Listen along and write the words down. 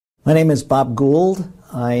My name is Bob Gould.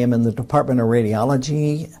 I am in the Department of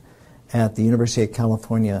Radiology at the University of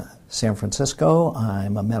California, San Francisco.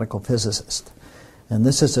 I'm a medical physicist. And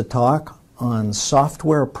this is a talk on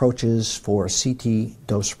software approaches for CT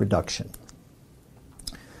dose reduction.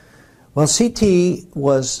 Well, CT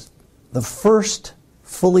was the first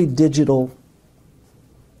fully digital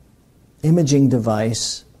imaging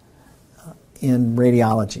device in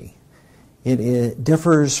radiology. It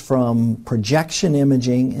differs from projection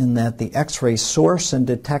imaging in that the X-ray source and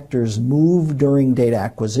detectors move during data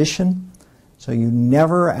acquisition. So you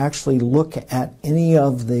never actually look at any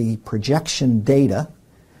of the projection data.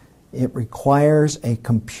 It requires a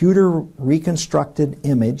computer reconstructed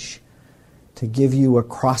image to give you a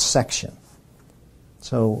cross-section.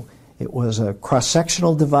 So it was a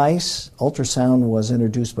cross-sectional device. Ultrasound was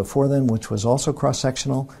introduced before then, which was also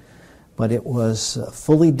cross-sectional, but it was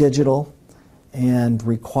fully digital and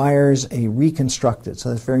requires a reconstructed. So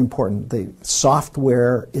that's very important. The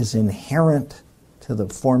software is inherent to the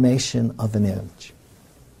formation of an image.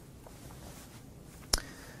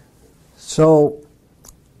 So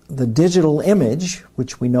the digital image,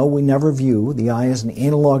 which we know we never view, the eye is an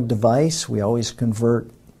analog device. We always convert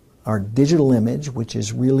our digital image, which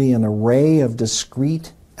is really an array of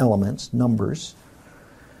discrete elements, numbers,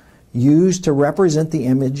 used to represent the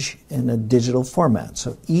image in a digital format.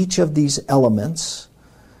 So each of these elements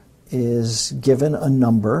is given a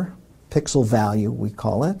number, pixel value we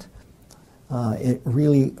call it. It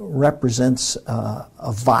really represents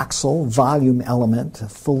a voxel, volume element,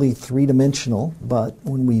 fully three-dimensional, but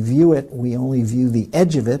when we view it, we only view the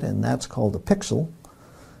edge of it, and that's called a picture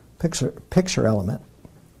element.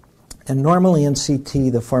 And normally in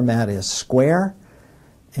CT, the format is square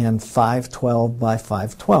and 512 by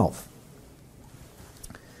 512.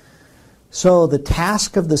 So the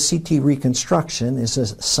task of the CT reconstruction is to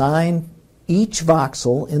assign each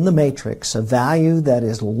voxel in the matrix a value that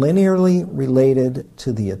is linearly related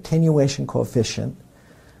to the attenuation coefficient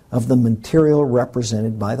of the material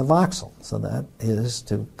represented by the voxel. So that is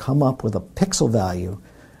to come up with a pixel value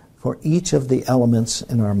for each of the elements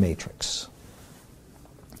in our matrix.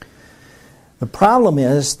 The problem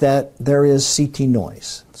is that there is CT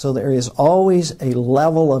noise. So there is always a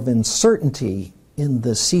level of uncertainty in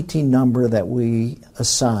the CT number that we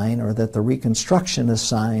assign or that the reconstruction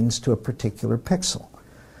assigns to a particular pixel.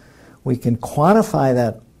 We can quantify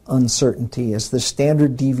that uncertainty as the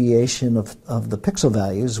standard deviation of the pixel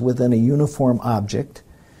values within a uniform object.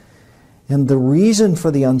 And the reason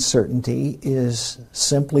for the uncertainty is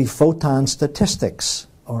simply photon statistics,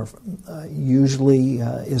 or usually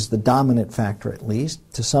is the dominant factor at least.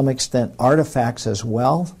 To some extent, artifacts as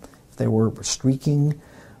well, if they were streaking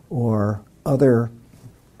or other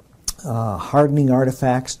hardening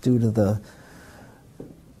artifacts due to the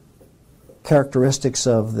characteristics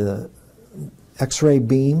of the X-ray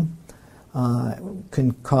beam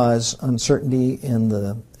can cause uncertainty in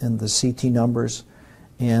the CT numbers.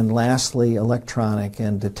 And lastly, electronic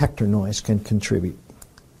and detector noise can contribute.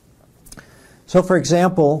 So for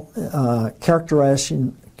example,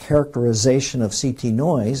 characterization of CT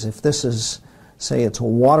noise, if this is, say it's a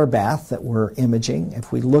water bath that we're imaging,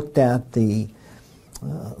 if we looked at the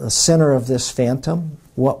center of this phantom,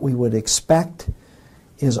 what we would expect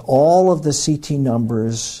is all of the CT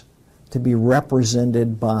numbers to be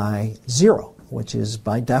represented by 0, which is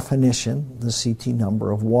by definition the CT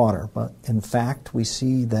number of water. But in fact, we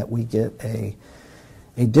see that we get a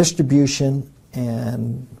distribution,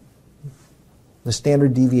 and the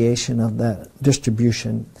standard deviation of that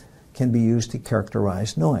distribution can be used to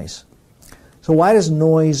characterize noise. So why does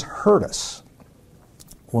noise hurt us?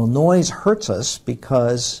 Well, noise hurts us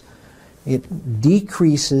because it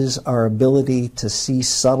decreases our ability to see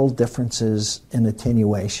subtle differences in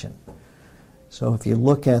attenuation. So if you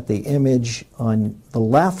look at the image on the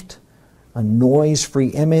left, a noise-free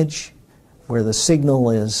image where the signal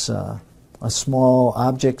is a small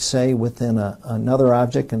object, say, within another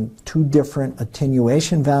object and two different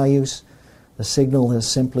attenuation values, the signal is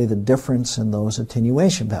simply the difference in those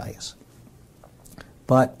attenuation values.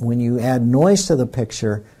 But when you add noise to the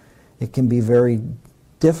picture, it can be very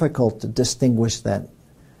difficult to distinguish that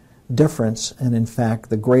difference. And in fact,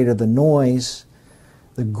 the greater the noise,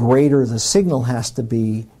 the greater the signal has to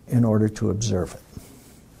be in order to observe it.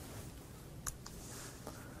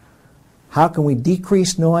 How can we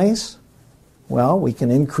decrease noise? Well, we can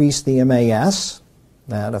increase the MAS.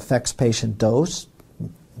 That affects patient dose.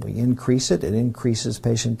 We increase it, it increases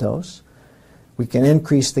patient dose. We can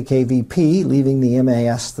increase the KVP, leaving the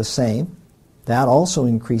MAS the same. That also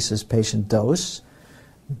increases patient dose,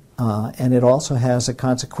 and it also has a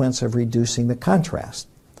consequence of reducing the contrast.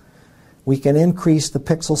 we can increase the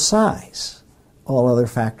pixel size, all other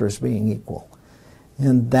factors being equal.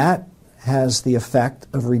 And that has the effect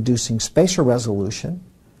of reducing spatial resolution.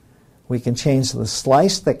 We can change the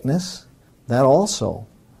slice thickness. That also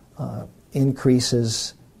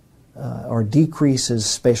increases or decreases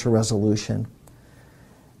spatial resolution.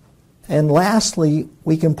 And lastly,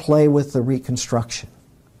 we can play with the reconstruction.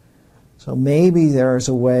 So maybe there's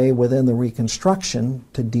a way within the reconstruction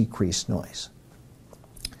to decrease noise.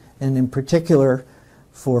 And in particular,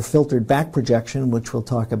 for filtered back projection, which we'll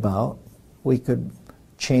talk about, we could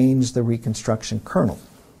change the reconstruction kernel.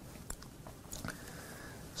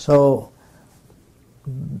 So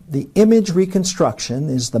the image reconstruction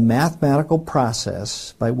is the mathematical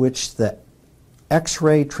process by which the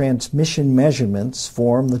X-ray transmission measurements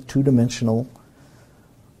form the two-dimensional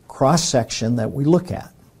cross-section that we look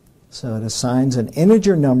at. So it assigns an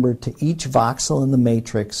integer number to each voxel in the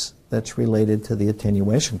matrix that's related to the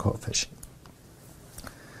attenuation coefficient.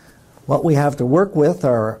 What we have to work with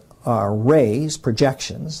are rays,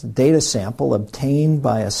 projections, data sample obtained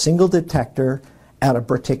by a single detector at a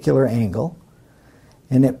particular angle,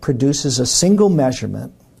 and it produces a single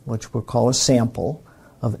measurement, which we'll call a sample,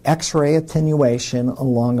 of X-ray attenuation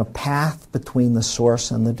along a path between the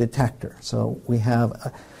source and the detector. So we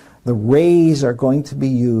have the rays are going to be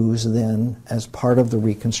used then as part of the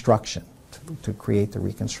reconstruction to create the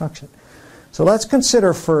reconstruction. So let's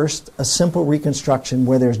consider first a simple reconstruction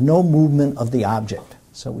where there's no movement of the object.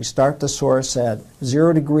 So we start the source at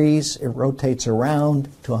 0 degrees, it rotates around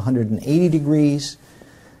to 180 degrees.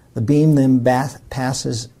 The beam then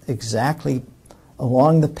passes exactly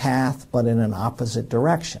along the path but in an opposite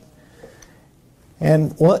direction.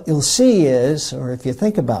 And what you'll see is, or if you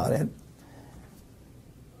think about it,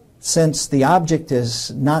 since the object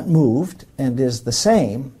is not moved and is the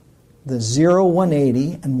same, the 0,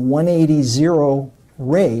 180 and 180, 0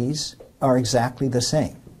 rays are exactly the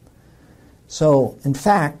same. So, in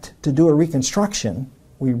fact, to do a reconstruction,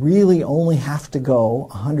 we really only have to go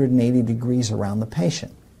 180 degrees around the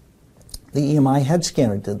patient. The EMI head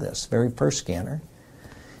scanner did this, very first scanner.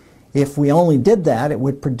 If we only did that, it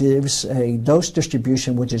would produce a dose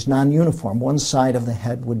distribution which is non-uniform. One side of the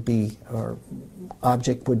head would be, or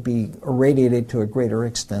object would be irradiated to a greater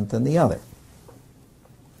extent than the other.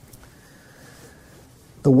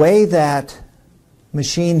 The way that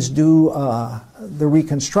machines do the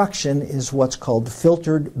reconstruction is what's called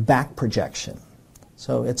filtered back projection.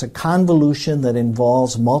 So it's a convolution that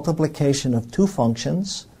involves multiplication of two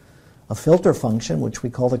functions, a filter function, which we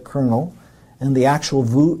call the kernel, and the actual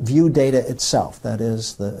view data itself, that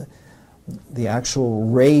is the actual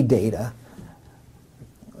ray data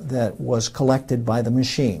that was collected by the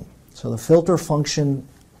machine. So the filter function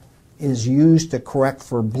is used to correct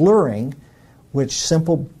for blurring, which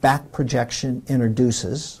simple back projection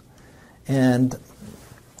introduces. And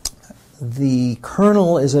the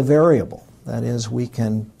kernel is a variable. That is, we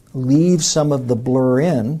can leave some of the blur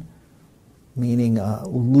in, meaning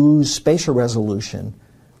lose spatial resolution,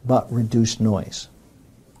 but reduce noise.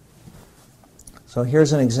 So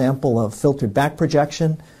here's an example of filtered back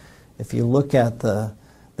projection. If you look at the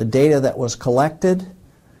data that was collected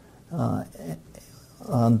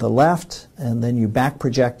on the left, and then you back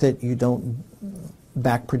project it, you don't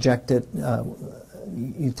back project it.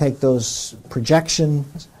 You take those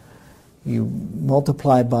projections, you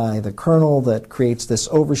multiply by the kernel that creates this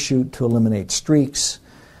overshoot to eliminate streaks,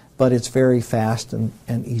 but it's very fast and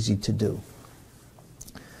easy to do.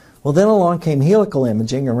 Well, then along came helical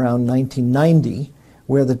imaging around 1990,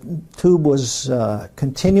 where the tube was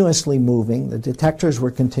continuously moving, the detectors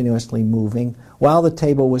were continuously moving, while the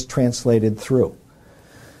table was translated through.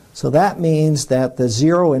 So that means that the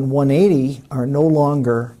 0 and 180 are no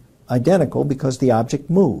longer identical because the object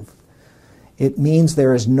moved. It means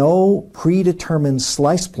there is no predetermined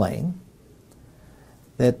slice plane,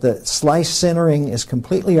 that the slice centering is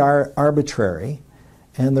completely arbitrary,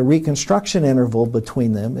 and the reconstruction interval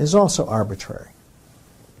between them is also arbitrary.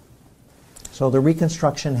 So the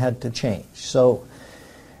reconstruction had to change. So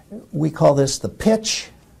we call this the pitch,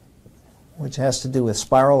 which has to do with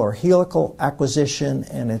spiral or helical acquisition,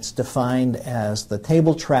 and it's defined as the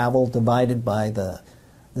table travel divided by the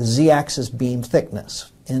z-axis beam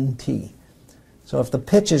thickness, nt. So if the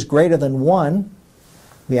pitch is greater than 1,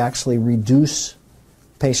 we actually reduce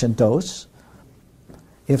patient dose.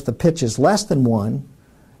 If the pitch is less than 1,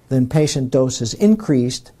 then patient dose is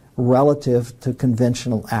increased relative to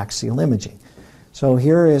conventional axial imaging. So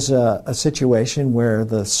here is a situation where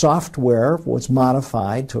the software was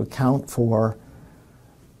modified to account for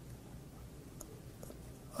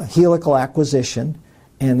a helical acquisition,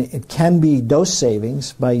 and it can be dose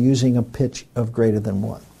savings by using a pitch of greater than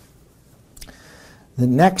 1. The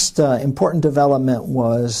next important development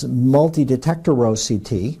was multi-detector row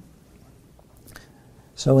CT.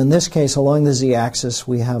 So in this case, along the z-axis,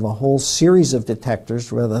 we have a whole series of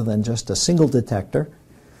detectors rather than just a single detector.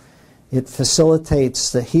 It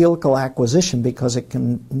facilitates the helical acquisition because it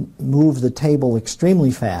can move the table extremely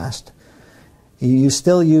fast. You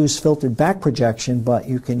still use filtered back projection, but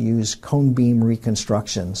you can use cone beam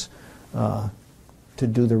reconstructions to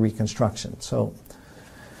do the reconstruction. So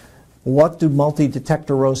what do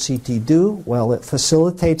multi-detector row CT do? Well, it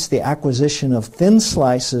facilitates the acquisition of thin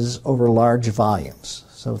slices over large volumes.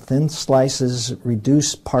 So thin slices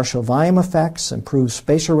reduce partial volume effects, improve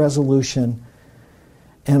spatial resolution,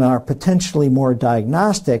 and are potentially more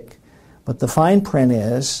diagnostic, but the fine print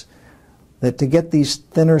is that to get these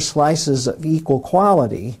thinner slices of equal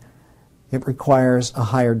quality, it requires a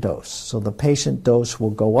higher dose. So the patient dose will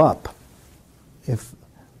go up if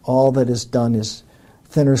all that is done is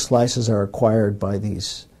thinner slices are acquired by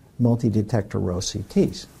these multi-detector row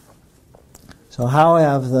CTs. So how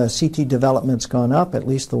have the CT developments gone up, at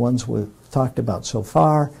least the ones we've talked about so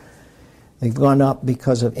far? They've gone up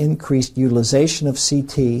because of increased utilization of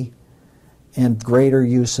CT and greater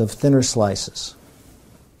use of thinner slices.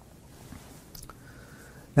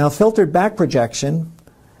 Now, filtered back projection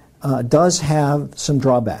does have some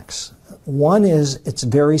drawbacks. One is it's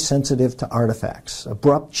very sensitive to artifacts.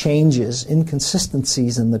 Abrupt changes,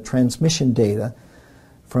 inconsistencies in the transmission data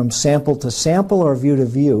from sample to sample or view to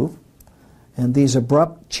view, and these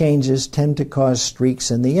abrupt changes tend to cause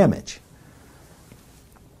streaks in the image.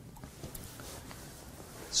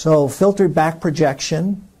 So filtered back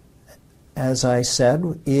projection, as I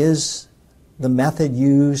said, is the method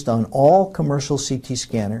used on all commercial CT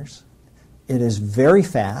scanners. It is very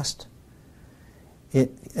fast.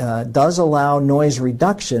 It does allow noise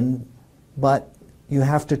reduction, but you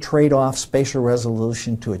have to trade off spatial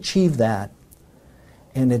resolution to achieve that,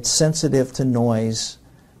 and it's sensitive to noise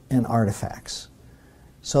and artifacts.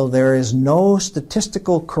 So there is no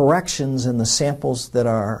statistical corrections in the samples that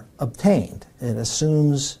are obtained. It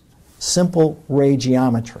assumes simple ray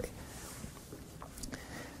geometry.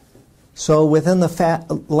 So within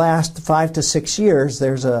the last 5 to 6 years,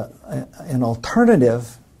 there's an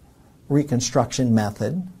alternative reconstruction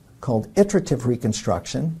method called iterative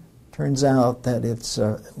reconstruction. Turns out that it's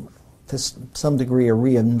to some degree a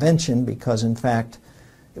reinvention because, in fact,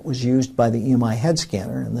 it was used by the EMI head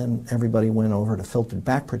scanner, and then everybody went over to filtered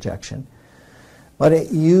back projection. But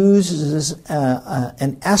it uses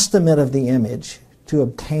an estimate of the image to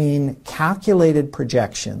obtain calculated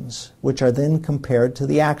projections, which are then compared to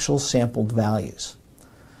the actual sampled values.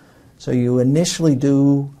 So you initially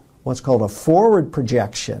do what's called a forward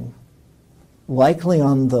projection, likely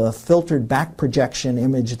on the filtered back projection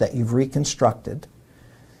image that you've reconstructed.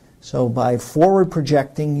 So by forward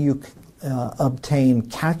projecting, you obtain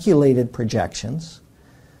calculated projections.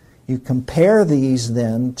 You compare these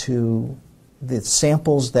then to the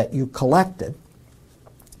samples that you collected.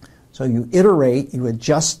 So you iterate, you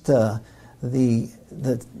adjust the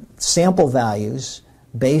sample values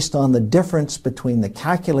based on the difference between the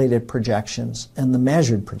calculated projections and the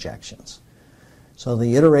measured projections. So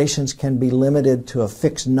the iterations can be limited to a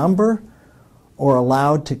fixed number or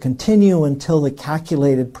allowed to continue until the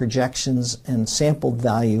calculated projections and sampled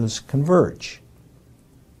values converge.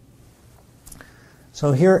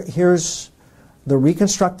 So here's the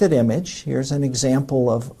reconstructed image. Here's an example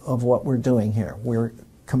of what we're doing here. We're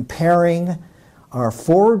comparing our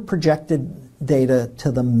forward projected data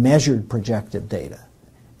to the measured projected data.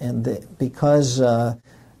 And because a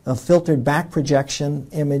filtered back projection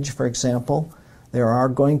image, for example, there are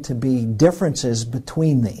going to be differences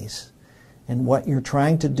between these. And what you're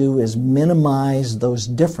trying to do is minimize those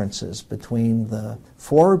differences between the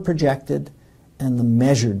forward projected and the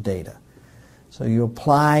measured data. So you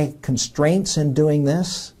apply constraints in doing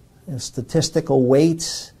this, statistical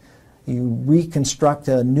weights. You reconstruct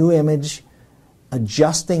a new image,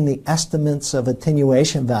 adjusting the estimates of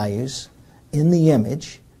attenuation values in the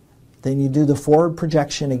image. Then you do the forward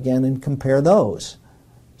projection again and compare those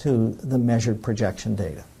to the measured projection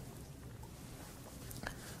data.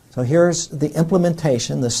 So here's the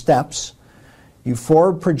implementation, the steps. You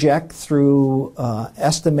forward project through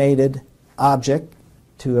estimated object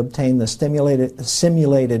to obtain the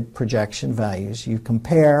simulated projection values. You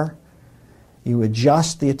compare, you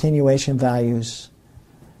adjust the attenuation values,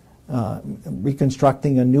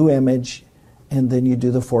 reconstructing a new image, and then you do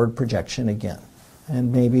the forward projection again.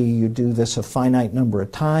 And maybe you do this a finite number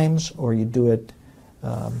of times, or you do it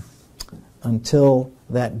until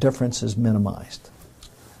that difference is minimized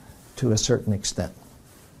to a certain extent.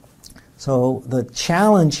 So the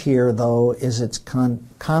challenge here, though, is it's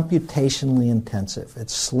computationally intensive.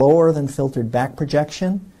 It's slower than filtered back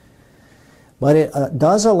projection, but it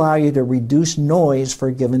does allow you to reduce noise for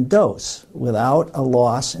a given dose without a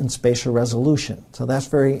loss in spatial resolution. So that's a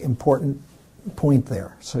very important point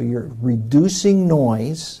there. So you're reducing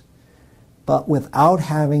noise, but without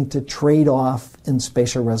having to trade off in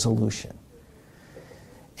spatial resolution.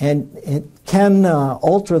 And it can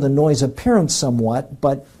alter the noise appearance somewhat,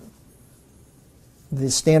 but the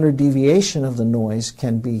standard deviation of the noise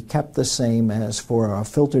can be kept the same as for a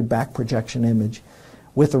filtered back projection image,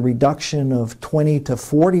 with a reduction of 20 to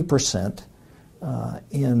 40%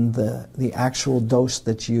 in the actual dose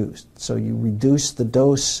that's used. So you reduce the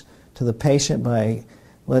dose to the patient by,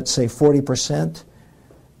 let's say, 40%,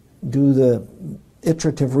 do the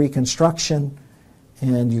iterative reconstruction,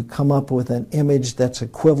 and you come up with an image that's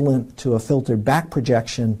equivalent to a filtered back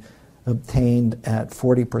projection obtained at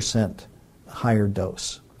 40% higher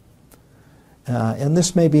dose. And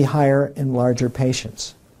this may be higher in larger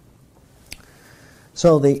patients.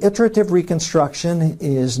 So the iterative reconstruction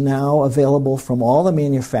is now available from all the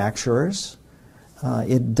manufacturers.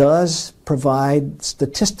 It does provide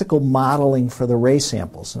statistical modeling for the ray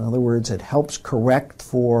samples. In other words, it helps correct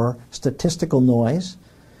for statistical noise.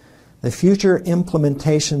 The future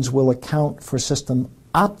implementations will account for system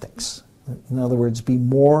optics. In other words, be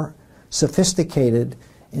more sophisticated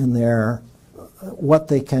in their what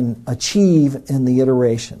they can achieve in the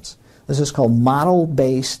iterations. This is called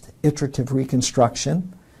model-based iterative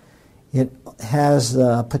reconstruction. It has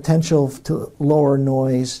the potential to lower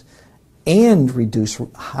noise and reduce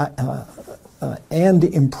and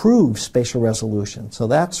improve spatial resolution. So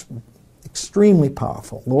that's extremely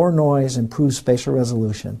powerful. Lower noise, improve spatial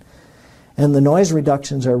resolution. And the noise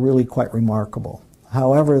reductions are really quite remarkable.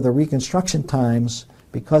 However, the reconstruction times,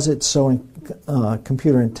 because it's so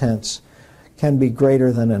computer intense, can be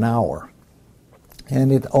greater than an hour.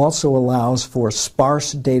 And it also allows for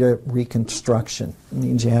sparse data reconstruction. It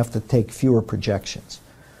means you have to take fewer projections.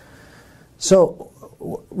 So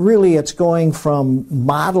really it's going from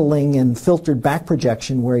modeling and filtered back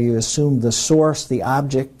projection, where you assume the source, the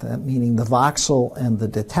object, meaning the voxel and the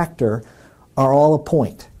detector, are all a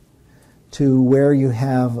point, to where you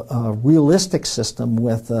have a realistic system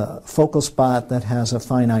with a focal spot that has a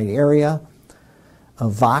finite area, a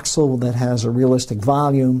voxel that has a realistic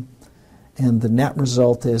volume, and the net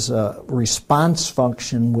result is a response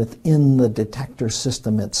function within the detector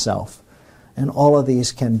system itself. And all of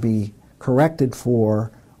these can be corrected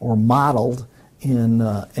for or modeled in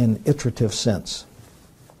an iterative sense.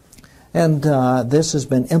 And this has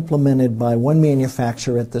been implemented by one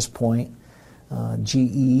manufacturer at this point,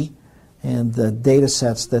 GE, and the data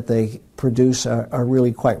sets that they produce are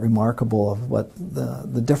really quite remarkable of what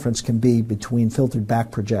the difference can be between filtered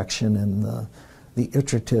back projection and the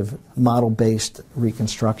iterative model-based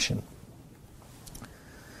reconstruction.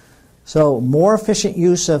 So more efficient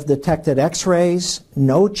use of detected X-rays,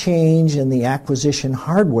 no change in the acquisition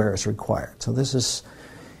hardware is required. So this is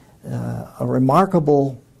a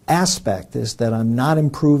remarkable aspect, is that I'm not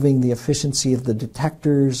improving the efficiency of the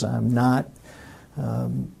detectors, I'm not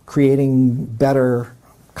creating better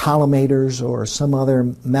collimators or some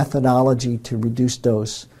other methodology to reduce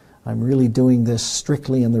dose. I'm really doing this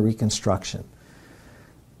strictly in the reconstruction.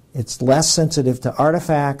 It's less sensitive to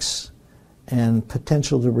artifacts and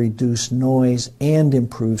potential to reduce noise and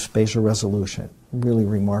improve spatial resolution. Really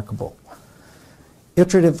remarkable.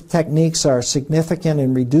 Iterative techniques are significant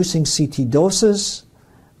in reducing CT doses,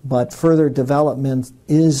 but further development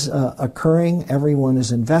is occurring. Everyone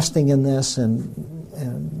is investing in this, and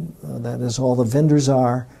that is all the vendors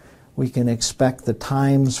are. We can expect the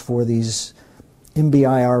times for these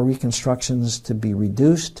MBIR reconstructions to be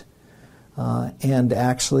reduced and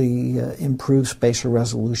actually improve spatial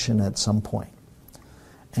resolution at some point,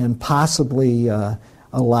 and possibly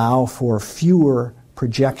allow for fewer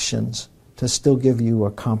projections to still give you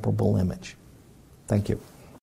a comparable image. Thank you.